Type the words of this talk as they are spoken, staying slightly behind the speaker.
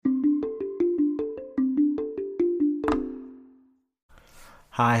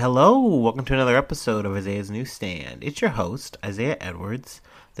Hi, hello. Welcome to another episode of Isaiah's Newsstand. It's your host, Isaiah Edwards.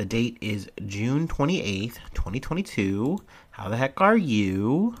 The date is June 28th, 2022. How the heck are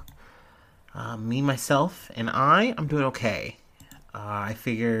you? Me, myself, and I'm doing okay. I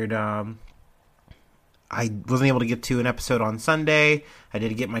figured I wasn't able to get to an episode on Sunday. I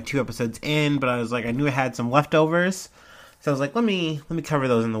did get my 2 episodes in, but I knew I had some leftovers. So I was like, let me cover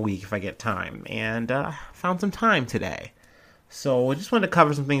those in the week if I get time. And found some time today. So I just wanted to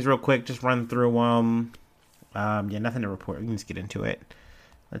cover some things real quick, just run through them. Nothing to report. We can just get into it.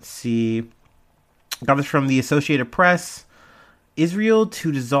 Let's see. Got this from the Associated Press. Israel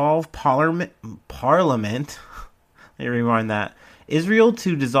to dissolve parliament. Let me rewind that. Israel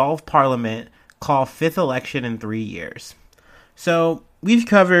to dissolve parliament, call 5th election in 3 years. So we've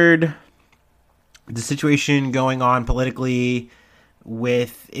covered the situation going on politically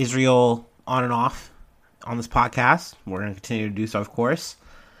with Israel on and off on this podcast. We're going to continue to do so, of course.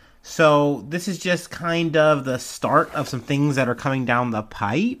 So this is just kind of the start of some things that are coming down the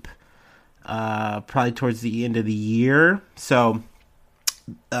pipe, probably towards the end of the year. So,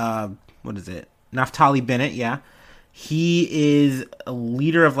 what is it? Naftali Bennett, yeah. He is a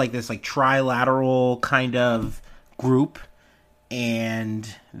leader of this trilateral kind of group, and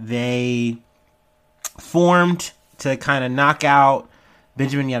they formed to kind of knock out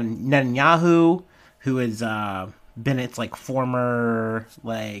Benjamin Netanyahu, who is Bennett's former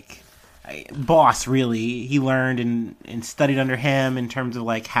boss. Really, he learned and studied under him in terms of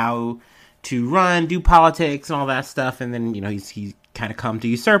how to do politics and all that stuff. And then he's kind of come to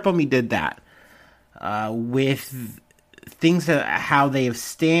usurp him. He did that with things how they're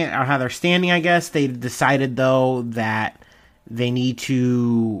standing. I guess they decided though that they need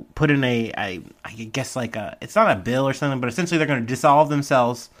to put in it's not a bill or something, but essentially they're going to dissolve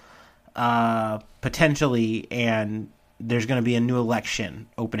themselves. Potentially, and there's going to be a new election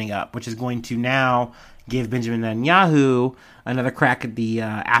opening up, which is going to now give Benjamin Netanyahu another crack at the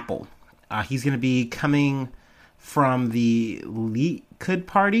apple. He's going to be coming from the Likud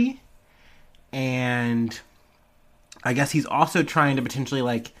party, and I guess he's also trying to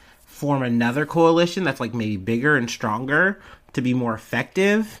potentially form another coalition that's maybe bigger and stronger to be more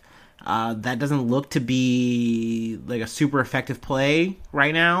effective. That doesn't look to be a super effective play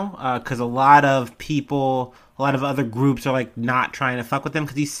right now, because a lot of other groups are not trying to fuck with him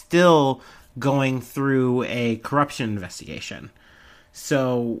because he's still going through a corruption investigation.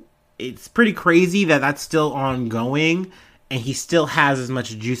 So it's pretty crazy that that's still ongoing, and he still has as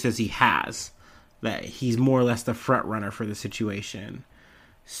much juice as he has. That he's more or less the front runner for the situation.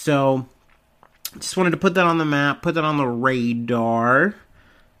 So just wanted to put that on the map, put that on the radar.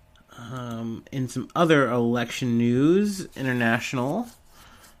 In some other election news, international,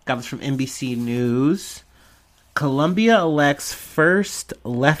 got this from NBC News. Colombia elects first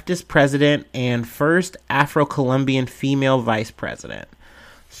leftist president and first Afro-Colombian female vice president.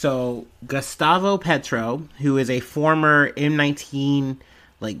 So Gustavo Petro, who is a former M19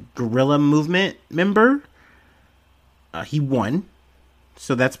 guerrilla movement member, he won.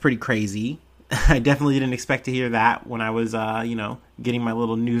 So that's pretty crazy. I definitely didn't expect to hear that when I was, getting my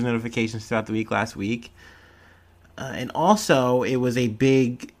little news notifications throughout the week last week. And also, it was a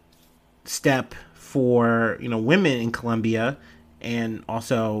big step for, women in Colombia, and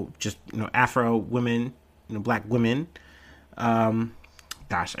also just, Afro women, black women.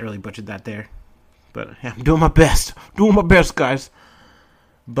 Gosh, I really butchered that there. But yeah, I'm doing my best. Guys.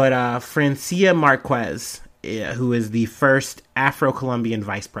 But Francia Marquez, who is the first Afro-Colombian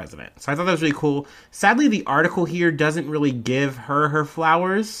vice president. So I thought that was really cool. Sadly, the article here doesn't really give her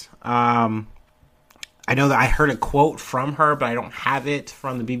flowers. I know that I heard a quote from her, but I don't have it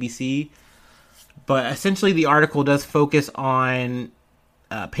from the BBC. But essentially, the article does focus on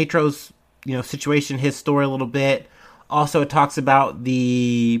Petro's, situation, his story a little bit. Also, it talks about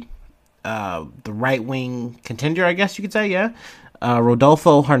the right-wing contender, I guess you could say, yeah.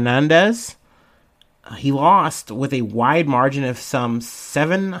 Rodolfo Hernandez. He lost with a wide margin of some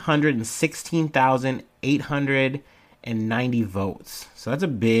 716,890 votes. So that's a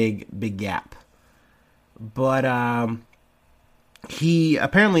big gap. But he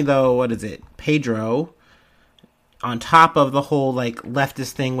apparently, though, Pedro, on top of the whole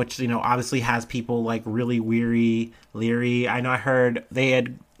leftist thing, which obviously has people really leery. I know I heard they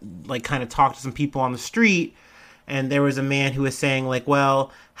had kind of talked to some people on the street. And there was a man who was saying,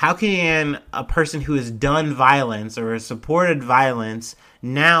 well, how can a person who has done violence or has supported violence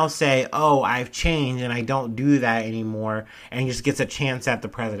now say, oh, I've changed and I don't do that anymore, and he just gets a chance at the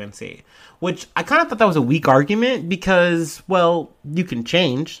presidency? Which I kind of thought that was a weak argument because, well, you can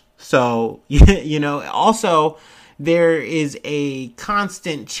change. So, also, there is a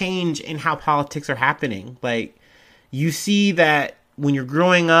constant change in how politics are happening. Like, you see that when you're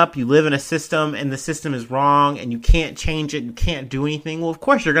growing up, you live in a system and the system is wrong and you can't change it, you can't do anything. Well, of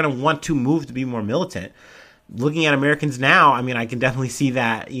course, you're going to want to move to be more militant. Looking at Americans now, I mean, I can definitely see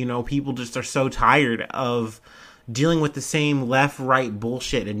that, you know, people just are so tired of dealing with the same left, right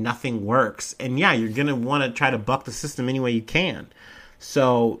bullshit and nothing works. And yeah, you're going to want to try to buck the system any way you can.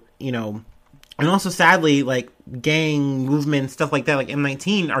 So, you know, and also sadly, like gang movements, stuff like that, like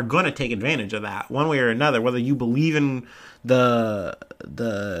M19 are going to take advantage of that one way or another, whether you believe in the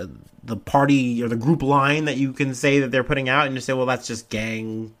party or the group line that you can say that they're putting out and just say, well, that's just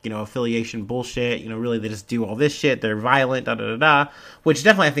gang, you know, affiliation bullshit. You know, really, they just do all this shit. They're violent, which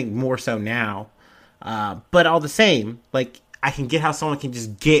definitely I think more so now. But all the same, like, I can get how someone can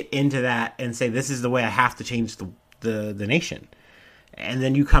just get into that and say, this is the way I have to change the nation. And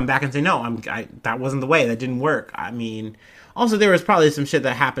then you come back and say, no, that wasn't the way. That didn't work. I mean, also there was probably some shit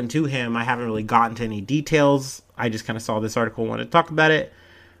that happened to him. I haven't really gotten to any details. I just kind of saw this article and wanted to talk about it.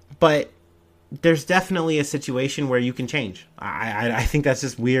 But there's definitely a situation where you can change. I think that's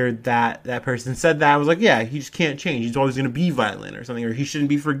just weird that that person said that. I was like, yeah, he just can't change. He's always going to be violent or something, or he shouldn't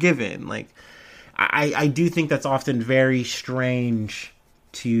be forgiven. Like, I do think that's often very strange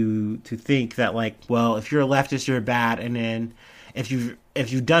to think that, like, well, if you're a leftist, you're bad, and then if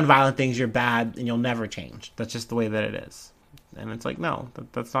you've done violent things, you're bad, and you'll never change. That's just the way that it is. And it's like, no,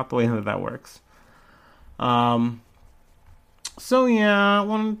 that's not the way that works. So yeah, I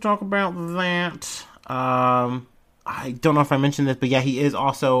want to talk about that. I don't know if I mentioned this, but yeah, he is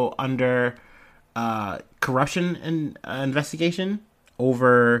also under corruption and investigation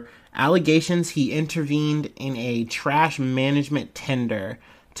over allegations he intervened in a trash management tender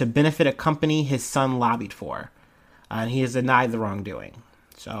to benefit a company his son lobbied for. And he has denied the wrongdoing.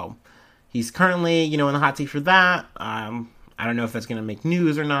 So he's currently, you know, in the hot seat for that. I don't know if that's going to make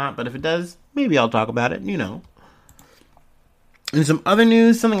news or not, but if it does, maybe I'll talk about it, you know. And some other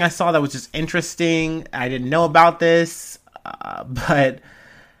news, something I saw that was just interesting. I didn't know about this, but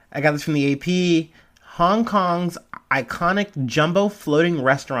I got this from the AP. Hong Kong's iconic jumbo floating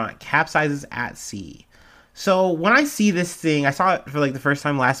restaurant capsizes at sea. So when I see this thing, I saw it for like the first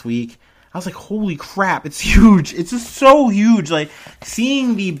time last week. I was like, holy crap, it's huge. It's just so huge. Like,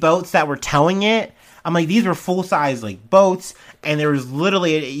 seeing the boats that were towing it, I'm like, these were full-size, like, boats, and there was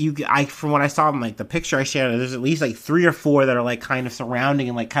literally, from what I saw in, like, the picture I shared, there's at least, like, 3 or 4 that are, like, kind of surrounding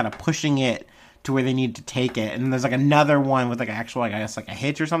and, like, kind of pushing it to where they need to take it, and there's, like, another one with, like, actual, like, I guess, like, a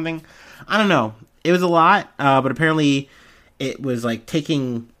hitch or something. I don't know. It was a lot, but apparently it was, like,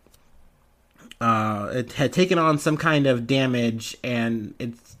 it had taken on some kind of damage, and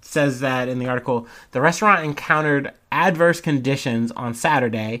it says that in the article, the restaurant encountered adverse conditions on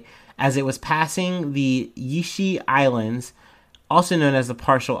Saturday as it was passing the Yishi Islands, also known as the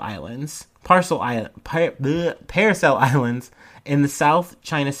Paracel Islands, in the South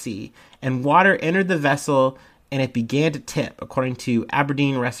China Sea, and water entered the vessel and it began to tip, according to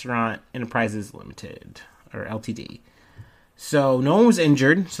Aberdeen Restaurant Enterprises Limited, or LTD. So no one was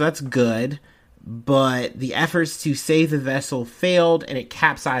injured, so that's good. But the efforts to save the vessel failed, and it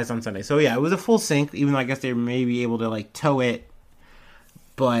capsized on Sunday. So yeah, it was a full sink, even though I guess they may be able to, like, tow it.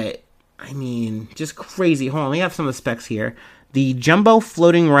 But, I mean, just crazy. Hold on, let me have some of the specs here. The jumbo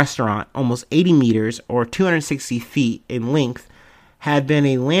floating restaurant, almost 80 meters, or 260 feet in length, had been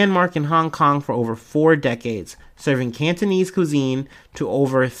a landmark in Hong Kong for over 4 decades, serving Cantonese cuisine to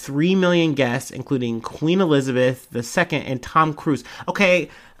over 3 million guests, including Queen Elizabeth II and Tom Cruise. Okay,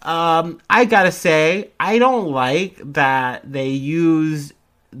 I gotta say, I don't like that they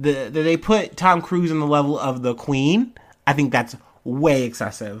they put Tom Cruise on the level of the Queen. I think that's way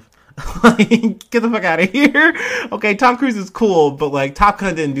excessive. Like, get the fuck out of here. Okay, Tom Cruise is cool, but, like, Top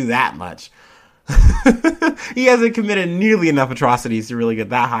Gun didn't do that much. He hasn't committed nearly enough atrocities to really get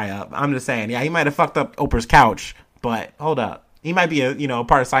that high up. I'm just saying, yeah, he might have fucked up Oprah's couch, but hold up. He might be a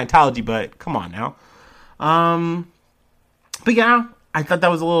part of Scientology, but come on now. But yeah, I thought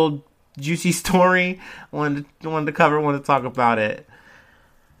that was a little juicy story. Wanted to cover, wanted to talk about it.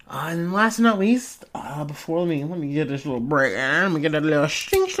 And last but not least, before let me get this little break, and let me get a little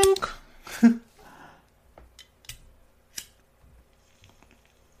stink.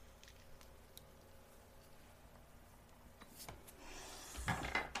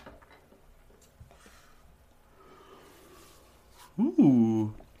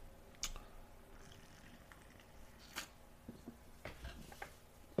 Ooh.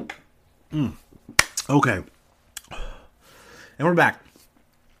 Okay. And we're back.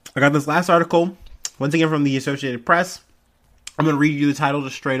 I got this last article, once again from the Associated Press. I'm going to read you the title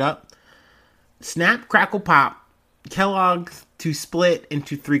just straight up. Snap, Crackle, Pop. Kellogg to split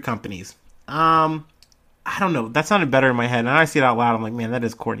into 3 companies. I don't know. That sounded better in my head. And I see it out loud. I'm like, man, that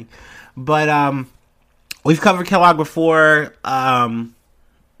is corny. But we've covered Kellogg before.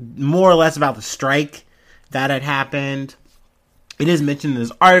 More or less about the strike that had happened. It is mentioned in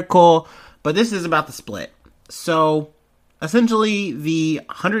this article, but this is about the split. So, essentially, the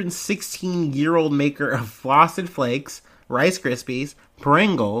 116-year-old maker of Frosted Flakes, Rice Krispies,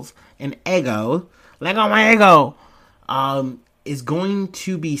 Pringles, and Eggo, Lego my Eggo, is going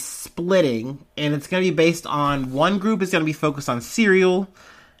to be splitting, and it's going to be based on, one group is going to be focused on cereal,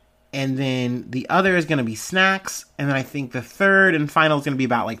 and then the other is going to be snacks, and then I think the third and final is going to be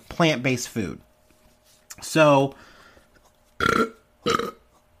about, like, plant-based food. So,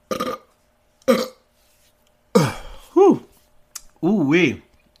 ooh-wee.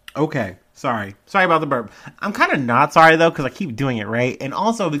 Okay, sorry about the burp. I'm kind of not sorry, though, because I keep doing it, right? And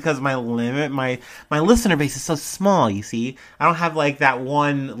also because my listener base is so small, you see. I don't have, like, that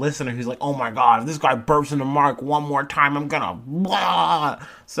one listener who's like, oh my god, if this guy burps in the mic one more time, I'm gonna blah.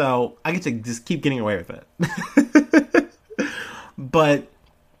 So, I get to just keep getting away with it. But,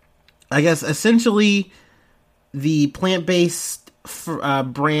 I guess, essentially, the plant-based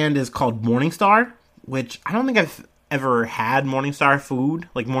brand is called Morningstar, which I don't think I've ever had Morningstar food,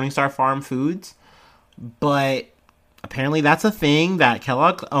 like Morningstar Farm Foods, but apparently that's a thing that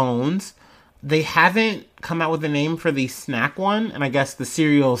Kellogg owns. They haven't come out with a name for the snack one, and I guess the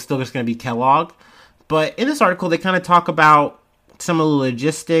cereal is still just going to be Kellogg. But in this article, they kind of talk about some of the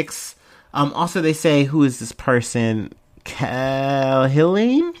logistics. Also, they say, who is this person?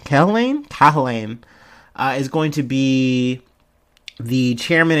 Kahlane is going to be the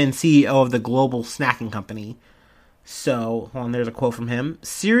chairman and CEO of the global snacking company. So, hold on, there's a quote from him.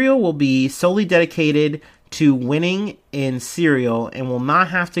 Cereal will be solely dedicated to winning in cereal and will not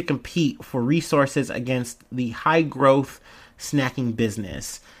have to compete for resources against the high-growth snacking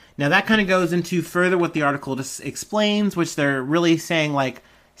business. Now, that kind of goes into further what the article just explains, which they're really saying, like,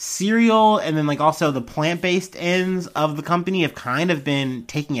 cereal and then, like, also the plant-based ends of the company have kind of been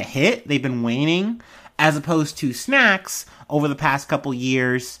taking a hit. They've been waning, as opposed to snacks over the past couple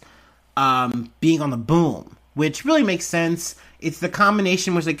years being on the boom. Which really makes sense. It's the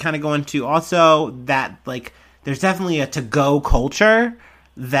combination which they kind of go into also that, like, there's definitely a to-go culture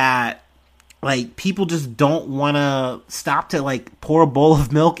that, like, people just don't want to stop to, like, pour a bowl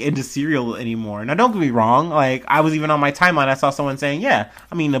of milk into cereal anymore. Now, don't get me wrong. Like, I was even on my timeline, I saw someone saying, yeah,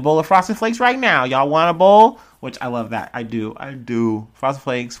 I mean, a bowl of Frosted Flakes right now. Y'all want a bowl? Which, I love that. I do. Frosted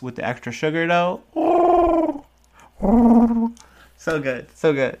Flakes with the extra sugar, though. So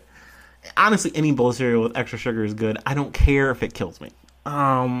good. Honestly, any bowl of cereal with extra sugar is good. I don't care if it kills me.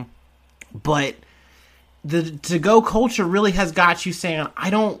 But the to-go culture really has got you saying,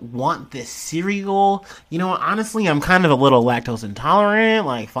 I don't want this cereal. You know, honestly, I'm kind of a little lactose intolerant.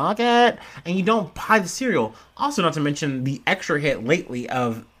 Like, fuck it. And you don't buy the cereal. Also, not to mention the extra hit lately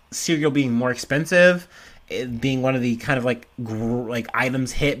of cereal being more expensive. It being one of the kind of like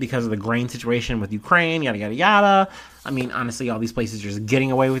items hit because of the grain situation with Ukraine, yada, yada, yada. I mean, honestly, all these places are just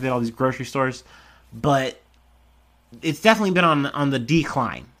getting away with it, all these grocery stores. But it's definitely been on the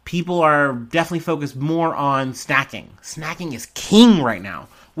decline. People are definitely focused more on snacking. Snacking is king right now,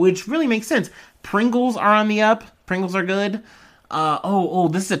 which really makes sense. Pringles are on the up. Pringles are good.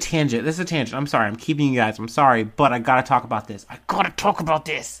 This is a tangent. I'm sorry. I'm keeping you guys. I'm sorry, but I gotta talk about this.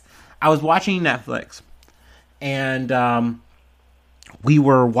 I was watching Netflix. And we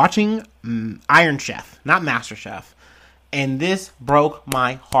were watching Iron Chef, not Master Chef. And this broke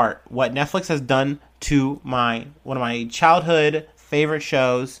my heart. What Netflix has done to one of my childhood favorite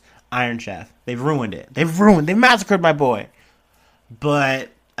shows, Iron Chef. They've ruined it. They massacred my boy. But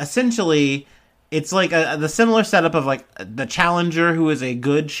essentially, it's like the similar setup of like the challenger who is a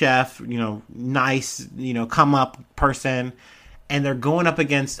good chef, you know, nice, you know, come up person. And they're going up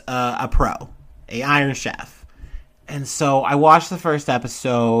against a pro, a Iron Chef. And so I watched the first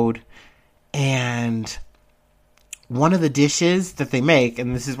episode, and one of the dishes that they make,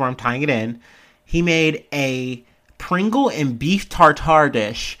 and this is where I'm tying it in, he made a Pringle and beef tartare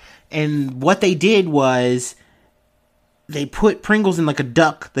dish. And what they did was they put Pringles in like the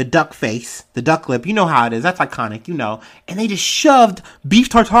duck face, the duck lip. You know how it is. That's iconic, you know. And they just shoved beef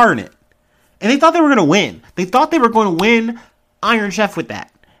tartare in it. And they thought they were going to win. They thought they were going to win Iron Chef with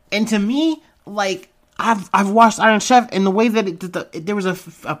that. And to me, like, I've watched Iron Chef, and the way that there was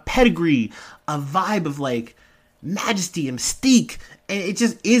a pedigree, a vibe of like majesty and mystique. And it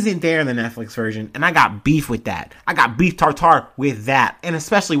just isn't there in the Netflix version. And I got beef with that. I got beef tartare with that. And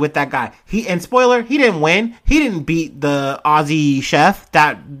especially with that guy. And spoiler, he didn't win. He didn't beat the Aussie chef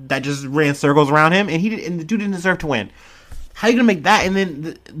that just ran circles around him. And the dude didn't deserve to win. How you gonna make that? And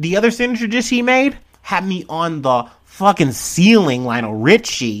then the other signature dish he made had me on the fucking ceiling, Lionel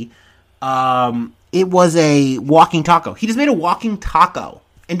Richie. It was a walking taco. He just made a walking taco.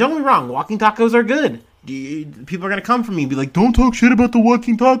 And don't get me wrong, walking tacos are good. People are going to come for me and be like, don't talk shit about the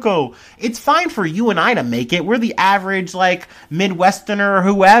walking taco. It's fine for you and I to make it. We're the average, like, Midwesterner or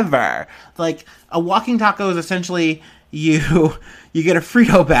whoever. Like, a walking taco is essentially you get a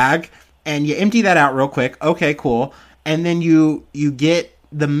Frito bag and you empty that out real quick. Okay, cool. And then you get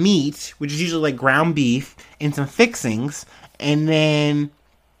the meat, which is usually like ground beef, and some fixings. And then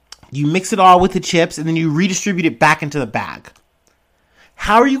you mix it all with the chips and then you redistribute it back into the bag.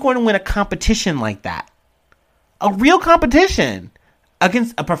 How are you going to win a competition like that? A real competition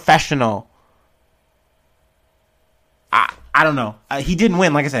against a professional. I don't know. He didn't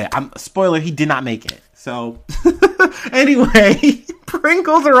win. Like I said, spoiler, he did not make it. So, anyway,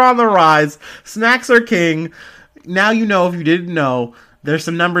 Pringles are on the rise. Snacks are king. Now you know if you didn't know. There's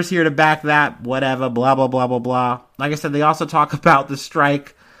some numbers here to back that. Whatever. Blah, blah, blah, blah, blah. Like I said, they also talk about the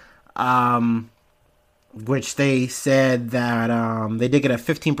strike. Which they said that they did get a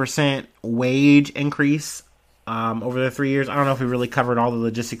 15% wage increase over the 3 years. I don't know if we really covered all the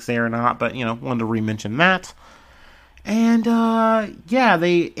logistics there or not, but, wanted to re-mention that. And,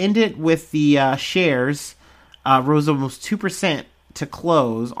 they ended with the shares rose almost 2% to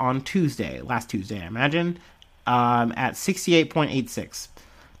close on last Tuesday, I imagine, at 68.86.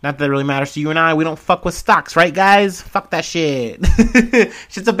 Not that it really matters to you and I. We don't fuck with stocks, right, guys? Fuck that shit.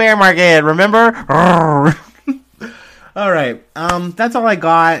 Shit's a bear market, remember? All right. That's all I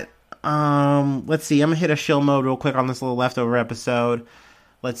got. Let's see. I'm going to hit a shill mode real quick on this little leftover episode.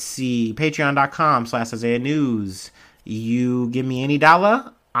 Let's see. Patreon.com/Isaiah News. You give me any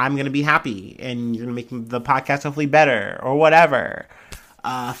dollar, I'm going to be happy. And you're going to make the podcast hopefully better or whatever.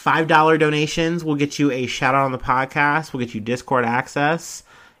 $5 donations will get you a shout out on the podcast. We'll get you Discord access.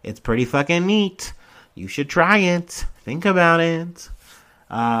 It's pretty fucking neat. You should try it. Think about it.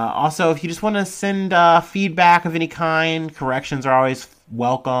 Also, if you just want to send feedback of any kind, corrections are always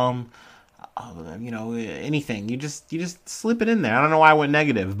welcome. Anything. You just slip it in there. I don't know why I went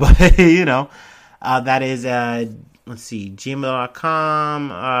negative, but, that is, let's see, gmail.com,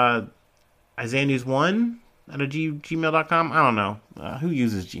 IsaiahNews1 at gmail.com. I don't know. Who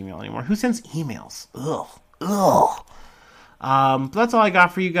uses Gmail anymore? Who sends emails? Ugh. That's all I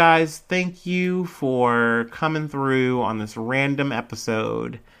got for you guys. Thank you for coming through on this random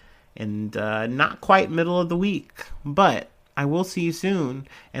episode. And not quite middle of the week. But I will see you soon.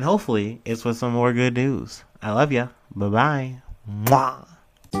 And hopefully it's with some more good news. I love ya. Bye-bye. Mwah.